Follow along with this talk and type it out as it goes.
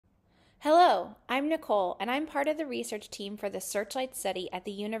Hello, I'm Nicole, and I'm part of the research team for the Searchlight study at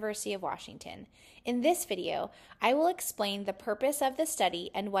the University of Washington. In this video, I will explain the purpose of the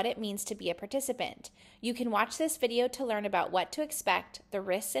study and what it means to be a participant. You can watch this video to learn about what to expect, the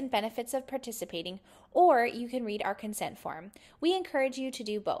risks and benefits of participating, or you can read our consent form. We encourage you to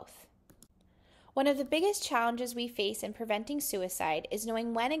do both. One of the biggest challenges we face in preventing suicide is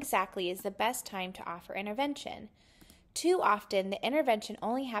knowing when exactly is the best time to offer intervention. Too often, the intervention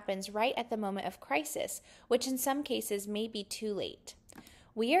only happens right at the moment of crisis, which in some cases may be too late.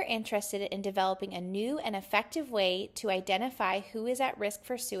 We are interested in developing a new and effective way to identify who is at risk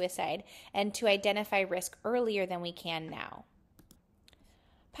for suicide and to identify risk earlier than we can now.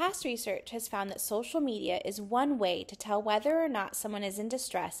 Past research has found that social media is one way to tell whether or not someone is in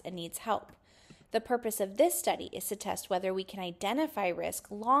distress and needs help. The purpose of this study is to test whether we can identify risk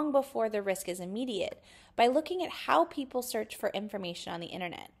long before the risk is immediate by looking at how people search for information on the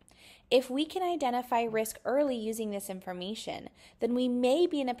internet. If we can identify risk early using this information, then we may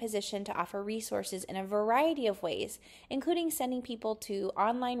be in a position to offer resources in a variety of ways, including sending people to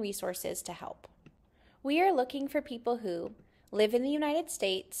online resources to help. We are looking for people who live in the United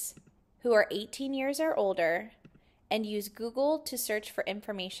States, who are 18 years or older, and use Google to search for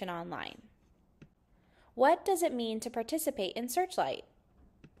information online. What does it mean to participate in Searchlight?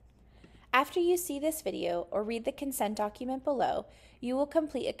 After you see this video or read the consent document below, you will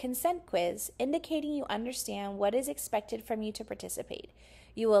complete a consent quiz indicating you understand what is expected from you to participate.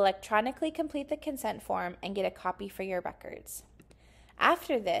 You will electronically complete the consent form and get a copy for your records.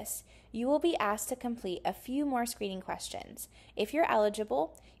 After this, you will be asked to complete a few more screening questions. If you're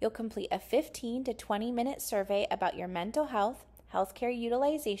eligible, you'll complete a 15 to 20-minute survey about your mental health, healthcare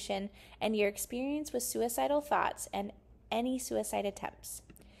utilization, and your experience with suicidal thoughts and any suicide attempts.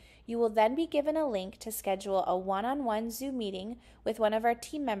 You will then be given a link to schedule a one-on-one Zoom meeting with one of our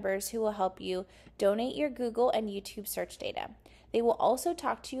team members who will help you donate your Google and YouTube search data. They will also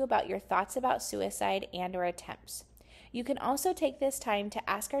talk to you about your thoughts about suicide and/or attempts. You can also take this time to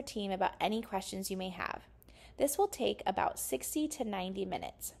ask our team about any questions you may have. This will take about 60 to 90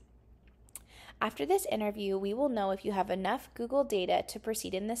 minutes. After this interview, we will know if you have enough Google data to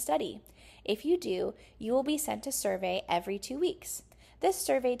proceed in the study. If you do, you will be sent a survey every 2 weeks. This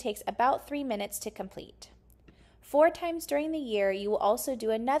survey takes about 3 minutes to complete. 4 times during the year, you will also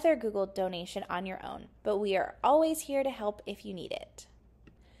do another Google donation on your own, but we are always here to help if you need it.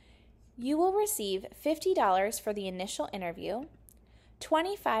 You will receive $50 for the initial interview,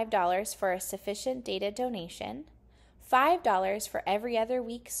 $25 for a sufficient data donation, $5 for every other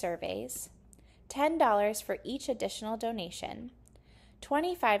week surveys, $10 for each additional donation,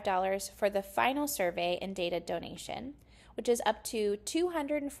 $25 for the final survey and data donation, which is up to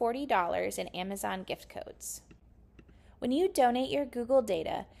 $240 in Amazon gift codes. When you donate your Google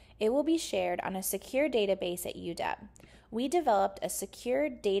data, it will be shared on a secure database at UW. We developed a secure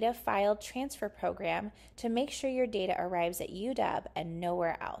data file transfer program to make sure your data arrives at UW and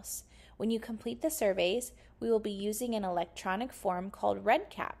nowhere else. When you complete the surveys, we will be using an electronic form called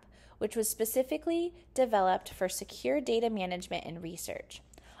REDCap, which was specifically developed for secure data management and research.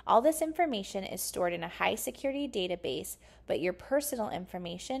 All this information is stored in a high-security database, but your personal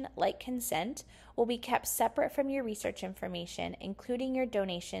information, like consent, will be kept separate from your research information, including your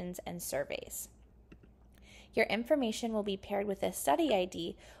donations and surveys. Your information will be paired with a study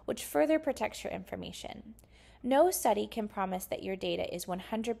ID, which further protects your information. No study can promise that your data is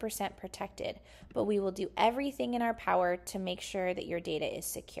 100% protected, but we will do everything in our power to make sure that your data is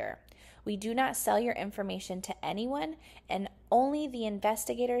secure. We do not sell your information to anyone, and only the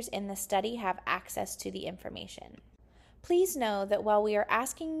investigators in the study have access to the information. Please know that while we are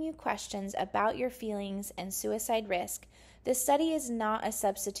asking you questions about your feelings and suicide risk, this study is not a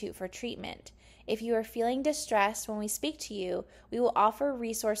substitute for treatment. If you are feeling distressed when we speak to you, we will offer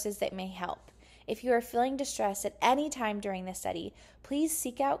resources that may help. If you are feeling distressed at any time during the study, please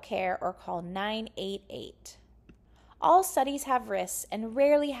seek out care or call 988. All studies have risks and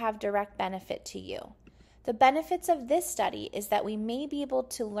rarely have direct benefit to you. The benefits of this study is that we may be able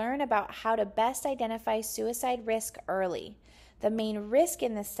to learn about how to best identify suicide risk early. The main risk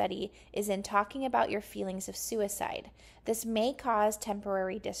in this study is in talking about your feelings of suicide. This may cause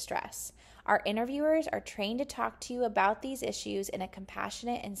temporary distress. Our interviewers are trained to talk to you about these issues in a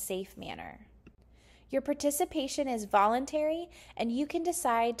compassionate and safe manner. Your participation is voluntary, and you can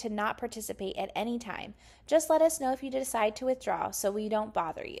decide to not participate at any time. Just let us know if you decide to withdraw so we don't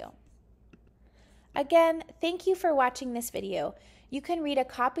bother you. Again, thank you for watching this video. You can read a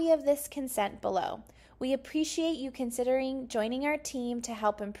copy of this consent below. We appreciate you considering joining our team to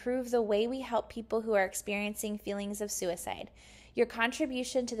help improve the way we help people who are experiencing feelings of suicide. Your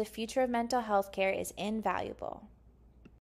contribution to the future of mental health care is invaluable.